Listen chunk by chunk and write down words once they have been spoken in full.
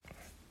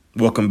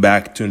Welcome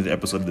back to another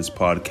episode of this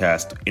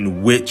podcast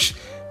in which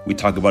we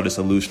talk about the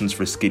solutions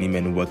for skinny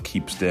men and what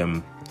keeps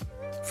them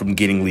from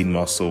gaining lean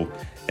muscle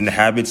and the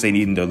habits they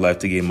need in their life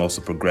to gain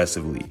muscle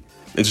progressively.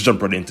 Let's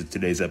jump right into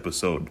today's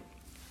episode.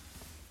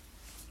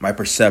 My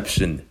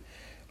perception,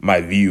 my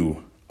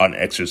view on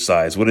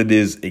exercise, what it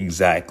is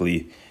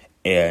exactly,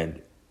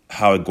 and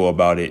how I go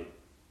about it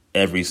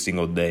every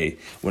single day.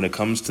 When it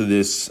comes to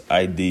this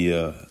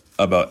idea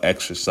about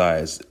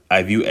exercise,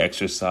 I view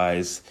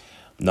exercise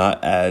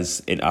not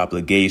as an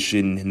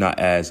obligation, not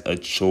as a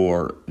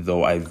chore,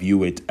 though I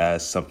view it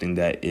as something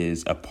that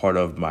is a part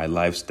of my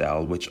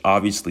lifestyle, which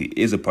obviously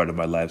is a part of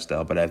my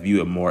lifestyle, but I view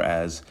it more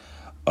as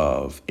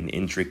of an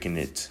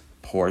intricate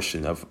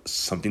portion of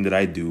something that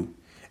I do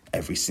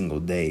every single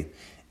day.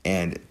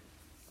 And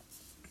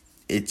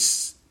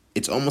it's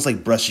almost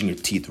like brushing your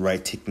teeth,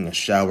 right? Taking a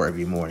shower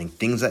every morning.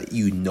 Things that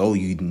you know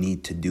you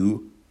need to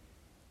do,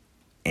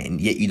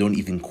 and yet you don't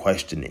even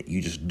question it. You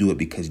just do it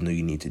because you know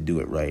you need to do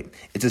it, right?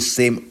 It's the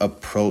same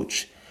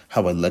approach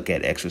how I look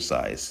at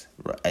exercise,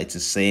 right? It's the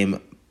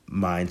same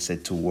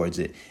mindset towards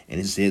it. And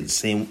it's the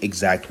same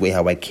exact way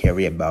how I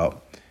carry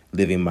about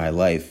living my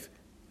life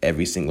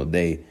every single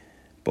day,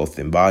 both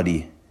in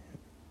body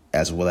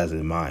as well as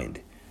in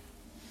mind.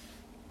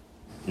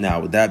 Now,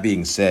 with that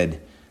being said,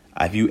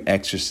 I view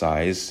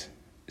exercise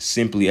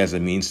simply as a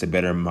means to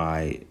better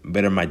my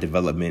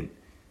development,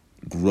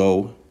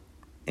 grow,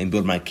 and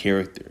build my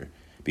character.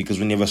 Because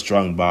when you have a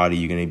strong body,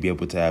 you're going to be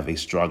able to have a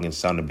strong and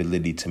sound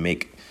ability to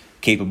make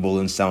capable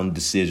and sound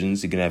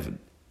decisions. You're going to have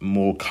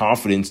more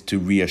confidence to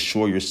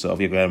reassure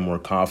yourself. You're going to have more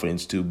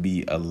confidence to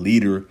be a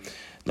leader.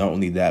 Not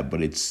only that,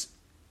 but it's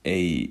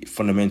a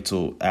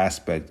fundamental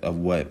aspect of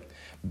what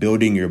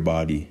building your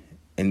body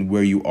and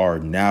where you are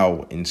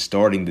now and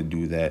starting to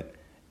do that.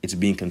 It's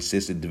being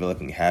consistent,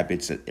 developing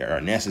habits that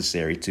are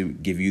necessary to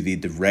give you the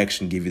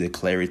direction, give you the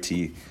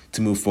clarity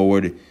to move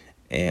forward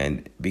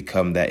and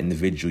become that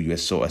individual you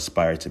so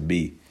aspire to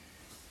be.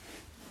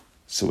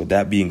 So with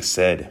that being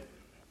said,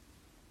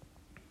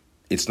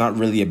 it's not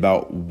really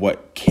about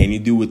what can you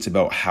do, it's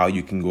about how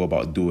you can go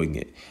about doing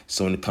it.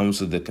 So when it comes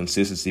to the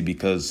consistency,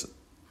 because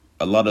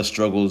a lot of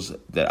struggles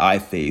that I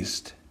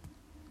faced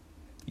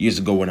years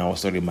ago when I was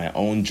starting my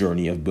own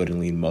journey of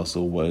building lean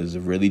muscle was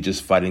really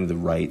just finding the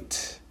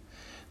right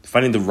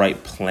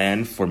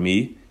plan for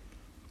me,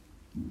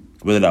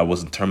 whether that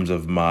was in terms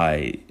of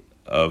my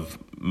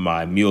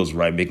meals,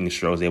 right? Making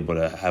sure I was able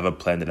to have a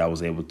plan that I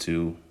was able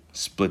to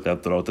split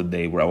that throughout the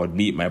day where I would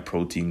meet my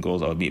protein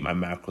goals, I would meet my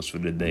macros for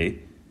the day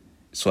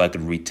so I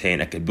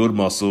could build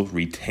muscle,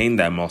 retain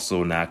that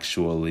muscle, and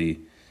actually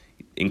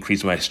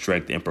increase my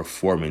strength and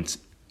performance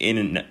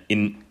in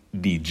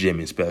the gym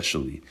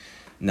especially.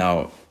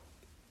 Now,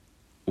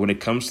 when it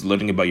comes to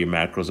learning about your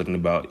macros, learning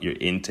about your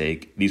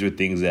intake, these are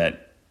things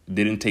that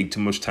didn't take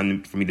too much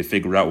time for me to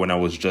figure out when I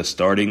was just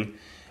starting.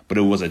 But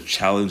it was a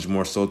challenge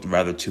more so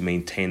rather to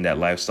maintain that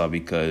lifestyle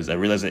because I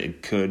realized that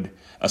it could,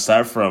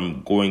 aside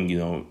from going,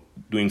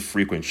 doing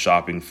frequent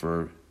shopping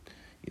for,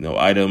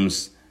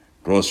 items,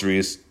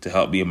 groceries to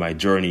help me in my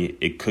journey,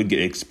 it could get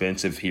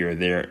expensive here or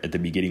there at the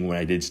beginning when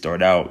I did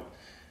start out.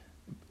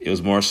 It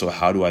was more so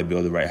how do I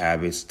build the right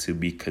habits to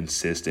be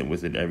consistent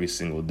with it every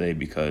single day?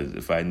 Because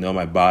if I know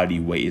my body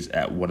weight is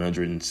at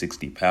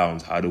 160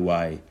 pounds, how do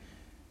I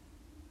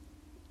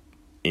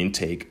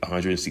intake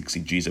 160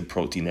 G's of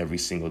protein every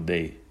single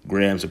day,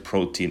 grams of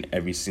protein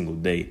every single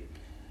day?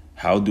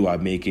 How do I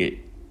make it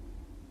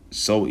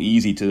so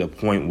easy to the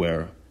point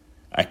where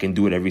I can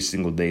do it every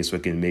single day so I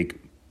can make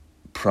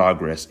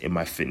progress in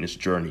my fitness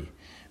journey?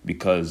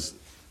 Because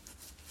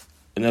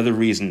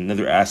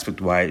another aspect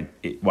why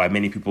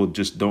many people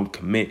just don't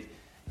commit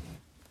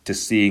to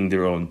seeing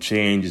their own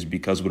change is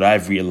because what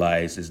I've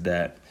realized is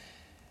that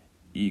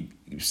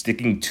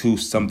sticking to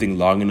something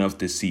long enough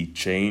to see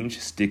change,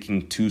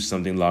 sticking to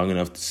something long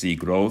enough to see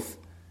growth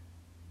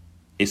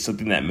is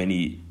something that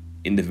many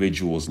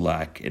individuals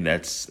lack. And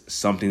that's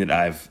something that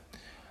I've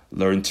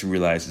learned to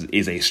realize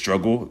is a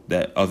struggle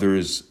that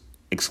others,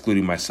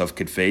 excluding myself,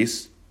 could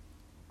face,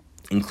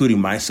 including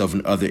myself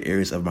in other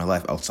areas of my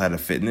life outside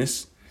of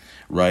fitness,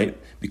 right?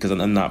 Because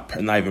I'm not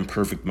even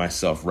perfect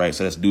myself, right?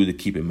 So that's due to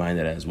keep in mind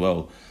that as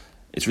well.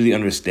 It's really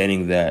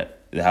understanding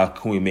that how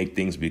can we make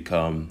things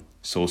become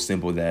so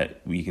simple that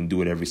we can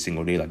do it every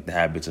single day, like the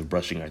habits of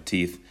brushing our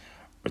teeth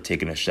or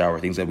taking a shower,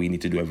 things that we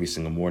need to do every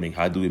single morning.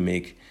 How do we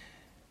make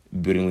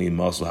building lean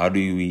muscle? How do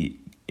we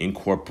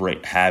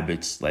incorporate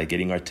habits like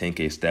getting our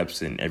 10K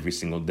steps in every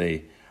single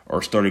day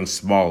or starting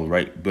small,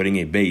 right? Building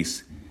a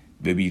base.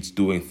 Maybe it's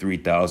doing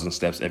 3,000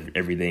 steps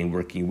every day and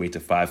working your way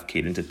to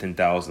 5K into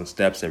 10,000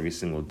 steps every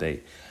single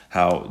day.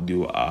 How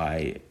do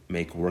I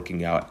make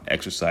working out,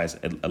 exercise,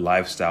 a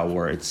lifestyle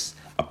where it's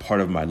a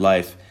part of my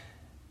life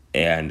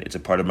and it's a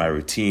part of my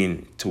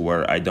routine to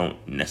where I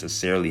don't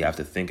necessarily have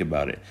to think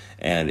about it?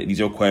 And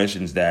these are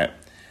questions that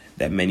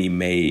many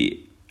may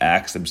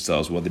ask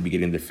themselves while they're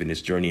beginning their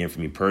fitness journey. And for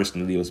me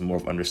personally, it was more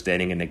of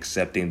understanding and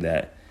accepting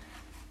that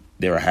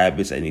there are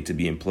habits that need to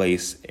be in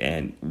place.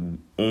 And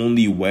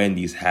only when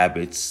these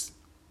habits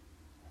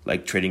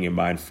like training your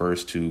mind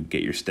first to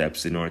get your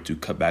steps in order to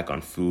cut back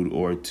on food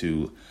or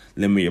to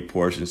limit your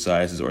portion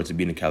sizes or to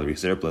be in a calorie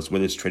surplus,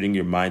 whether it's training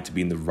your mind to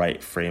be in the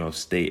right frame of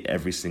state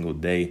every single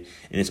day.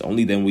 And it's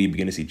only then will you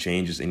begin to see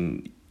changes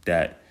in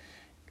that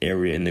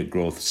area in the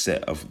growth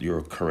set of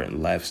your current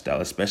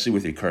lifestyle, especially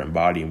with your current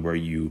body and where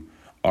you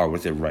are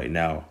with it right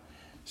now.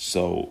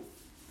 So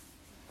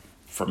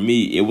for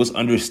me, it was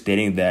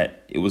understanding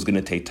that it was going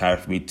to take time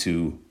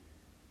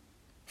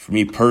for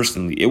me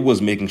personally, it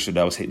was making sure that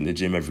I was hitting the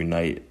gym every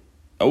night.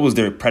 I was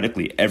there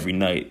practically every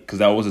night because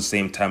that was the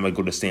same time I go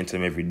to the same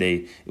time every day.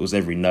 It was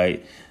every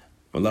night.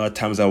 A lot of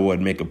times I would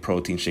make a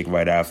protein shake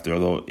right after,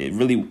 although it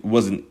really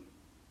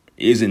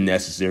isn't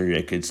necessary,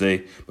 I could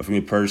say. But for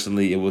me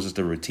personally, it was just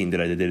a routine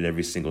that I did it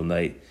every single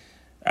night.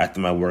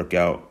 After my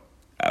workout,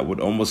 I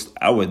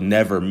would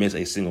never miss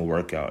a single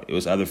workout. It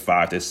was either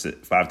 5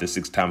 to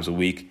 6 times a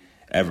week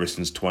ever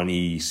since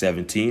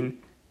 2017.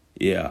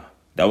 Yeah.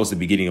 That was the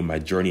beginning of my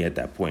journey at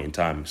that point in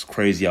time. It's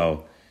crazy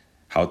how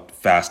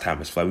fast time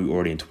has flown. We're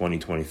already in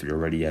 2023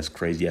 already, as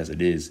crazy as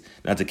it is.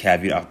 Not to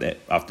caveat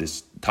off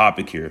this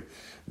topic here,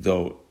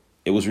 though,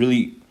 it was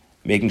really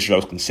making sure I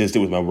was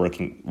consistent with my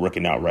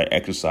working out, right?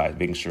 Exercise,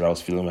 making sure I was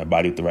feeling my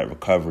body with the right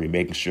recovery,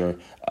 making sure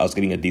I was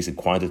getting a decent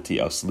quantity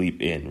of sleep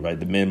in, right?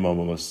 The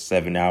minimum was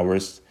 7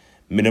 hours.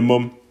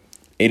 Minimum,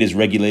 8 is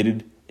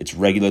regulated. It's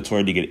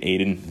regulatory to get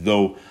 8 in,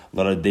 though a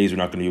lot of days we're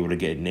not going to be able to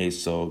get an 8,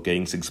 so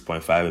getting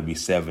 6.5 would be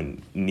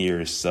 7,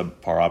 near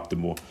subpar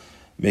optimal.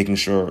 Making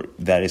sure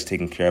that is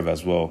taken care of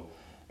as well.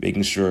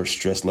 Making sure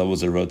stress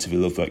levels are relatively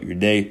low throughout your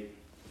day.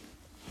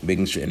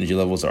 Making sure energy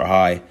levels are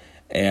high.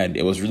 And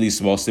it was really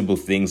small, simple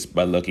things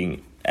by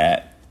looking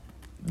at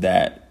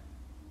that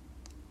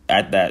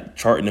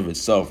chart in of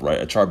itself,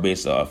 right? A chart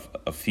based off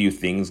a few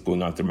things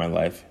going on through my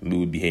life,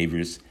 mood,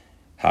 behaviors,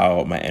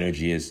 how my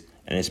energy is.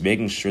 And it's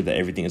making sure that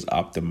everything is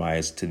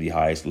optimized to the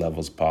highest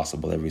levels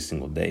possible every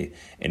single day.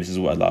 And this is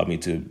what allowed me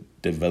to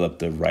develop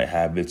the right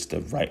habits,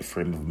 the right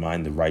frame of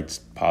mind, the right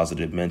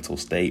positive mental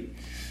state.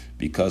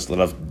 Because a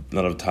lot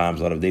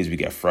of days we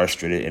get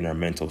frustrated in our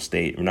mental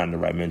state. We're not in the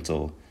right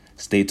mental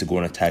state to go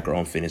and attack our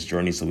own fitness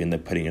journey. So we end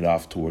up putting it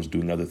off towards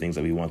doing other things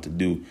that we want to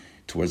do,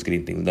 towards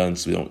getting things done.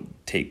 So we don't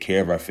take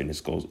care of our fitness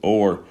goals.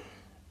 Or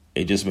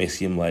it just may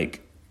seem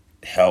like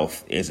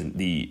health isn't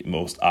the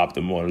most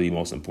optimal or the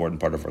most important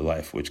part of our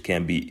life, which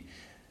can be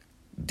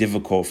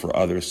difficult for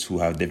others who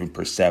have different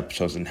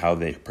perceptions and how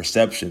they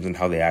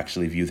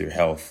actually view their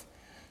health.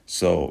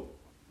 So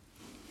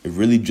it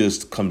really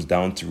just comes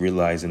down to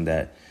realizing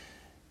that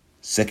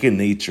second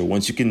nature,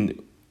 once you can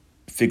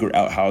figure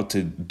out how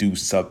to do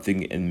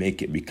something and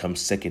make it become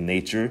second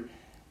nature,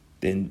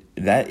 then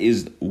that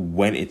is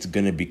when it's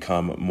going to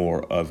become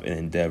more of an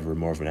endeavor,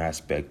 more of an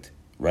aspect,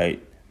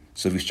 right?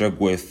 So if you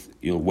struggle with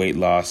weight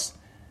loss,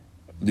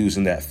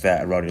 losing that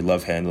fat around your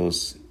love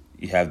handles,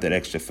 you have that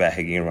extra fat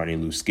hanging around your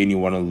loose skin you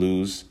want to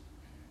lose,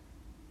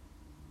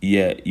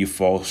 yet you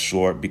fall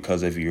short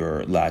because of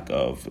your lack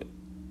of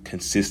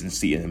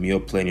consistency in the meal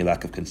plan, your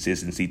lack of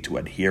consistency to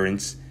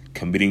adherence,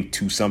 committing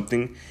to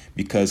something,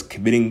 because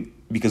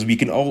we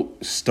can all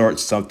start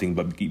something,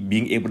 but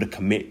being able to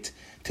commit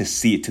to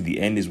see it to the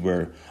end is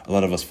where a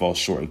lot of us fall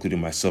short,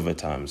 including myself at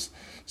times.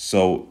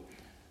 So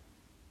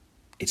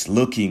it's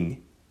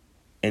looking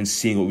and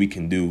seeing what we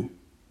can do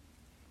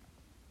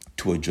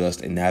to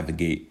adjust and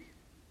navigate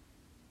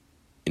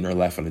in our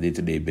life on a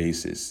day-to-day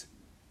basis.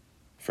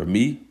 For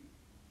me,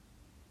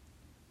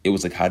 it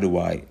was like, how do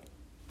I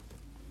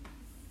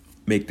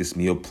make this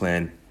meal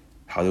plan?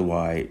 How do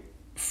I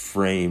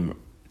train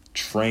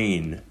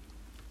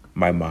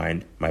my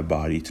mind, my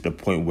body to the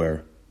point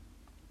where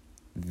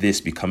this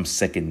becomes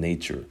second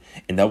nature?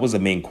 And that was the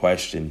main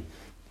question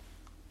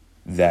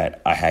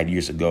that I had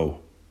years ago,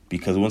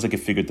 because once I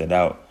could figure that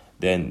out,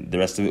 then the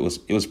rest of it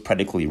was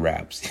practically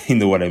wraps. You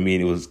know what I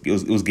mean? It was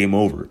game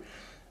over.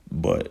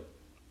 But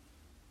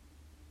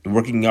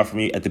working out for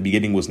me at the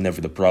beginning was never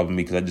the problem,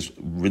 because I just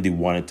really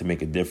wanted to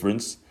make a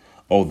difference.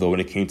 Although when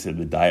it came to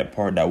the diet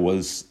part, that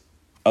was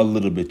a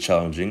little bit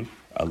challenging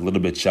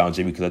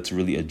because I had to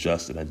really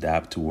adjust and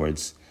adapt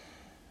towards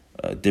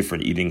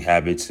different eating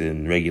habits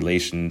and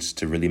regulations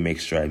to really make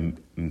sure I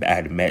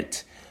had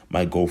met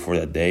my goal for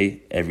that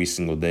day every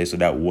single day. So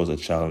that was a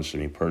challenge for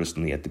me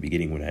personally at the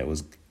beginning when I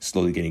was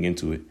slowly getting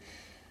into it.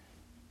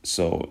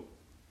 So,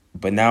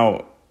 but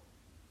now,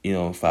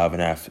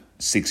 5.5,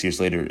 6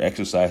 years later,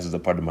 exercise is a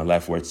part of my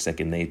life where it's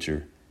second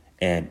nature.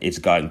 And it's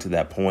gotten to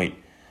that point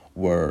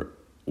where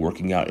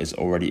working out is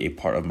already a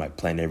part of my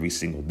plan every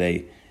single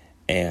day.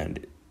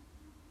 And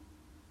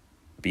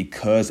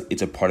because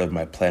it's a part of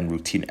my plan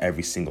routine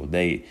every single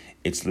day,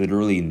 it's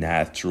literally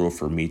natural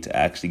for me to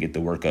actually get the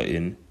workout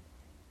in,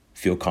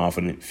 feel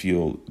confident,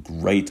 feel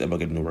great about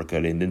getting the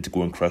workout in, then to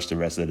go and crush the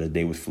rest of the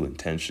day with full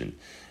intention.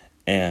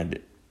 And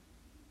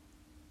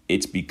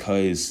it's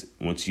because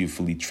once you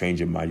fully train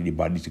your mind and your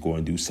body to go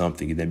and do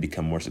something, you then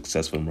become more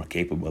successful and more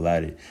capable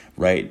at it,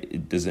 right?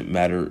 It doesn't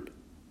matter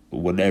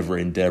whatever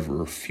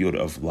endeavor or field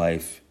of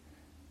life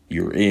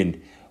you're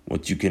in.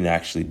 once you can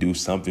actually do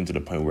something to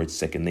the point where it's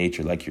second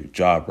nature, like your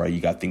job, right?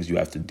 You got things you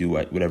have to do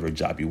at whatever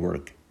job you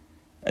work.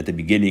 At the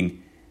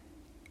beginning,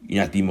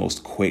 you're not the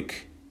most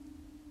quick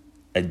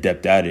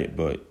adept at it,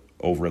 but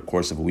over a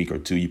course of a week or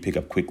two, you pick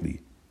up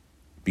quickly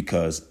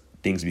because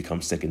things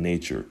become second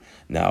nature.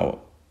 Now,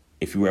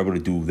 if we were able to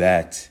do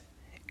that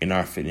in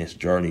our fitness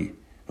journey,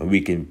 when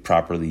we can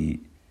properly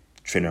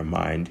train our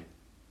mind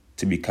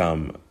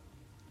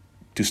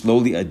to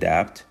slowly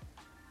adapt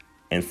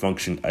and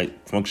function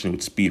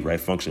with speed, right?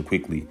 Function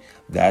quickly.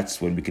 That's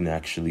when we'll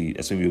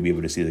be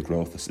able to see the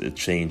growth, the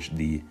change,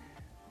 the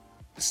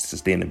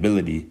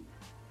sustainability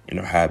in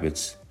our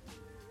habits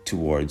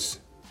towards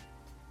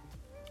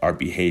our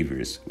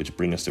behaviors, which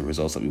bring us the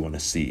results that we want to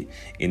see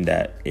in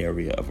that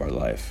area of our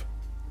life.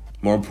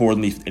 More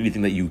importantly,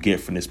 anything that you get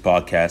from this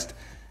podcast,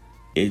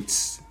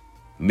 it's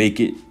make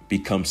it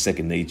become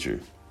second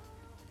nature.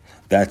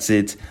 That's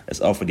it. That's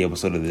all for the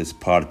episode of this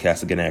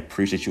podcast. Again, I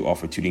appreciate you all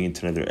for tuning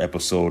into another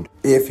episode.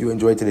 If you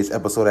enjoyed today's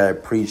episode, I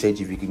appreciate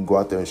you if you can go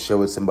out there and share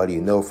with somebody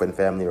you know, friend,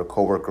 family, or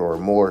coworker or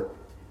more.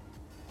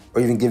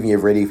 Or even give me a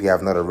rating if you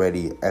have not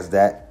already, as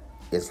that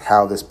is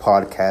how this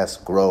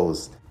podcast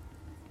grows.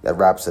 That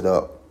wraps it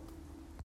up.